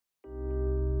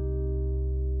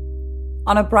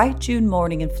On a bright June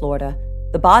morning in Florida,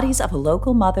 the bodies of a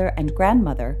local mother and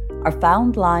grandmother are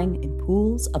found lying in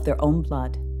pools of their own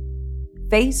blood.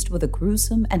 Faced with a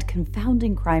gruesome and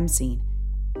confounding crime scene,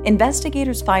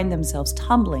 investigators find themselves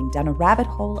tumbling down a rabbit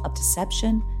hole of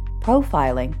deception,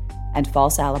 profiling, and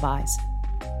false alibis.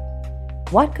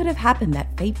 What could have happened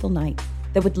that fateful night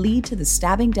that would lead to the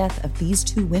stabbing death of these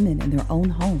two women in their own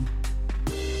home?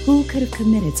 Who could have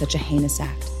committed such a heinous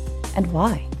act, and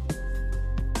why?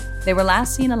 They were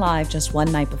last seen alive just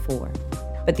one night before,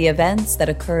 but the events that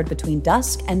occurred between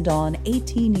dusk and dawn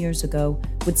 18 years ago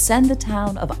would send the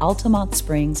town of Altamont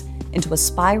Springs into a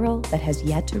spiral that has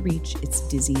yet to reach its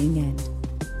dizzying end.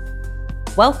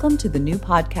 Welcome to the new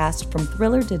podcast from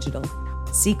Thriller Digital,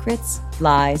 Secrets,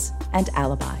 Lies, and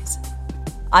Alibis.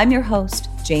 I'm your host,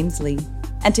 James Lee,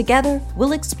 and together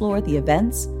we'll explore the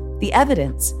events, the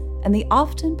evidence, and the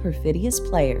often perfidious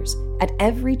players at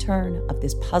every turn of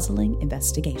this puzzling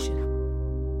investigation.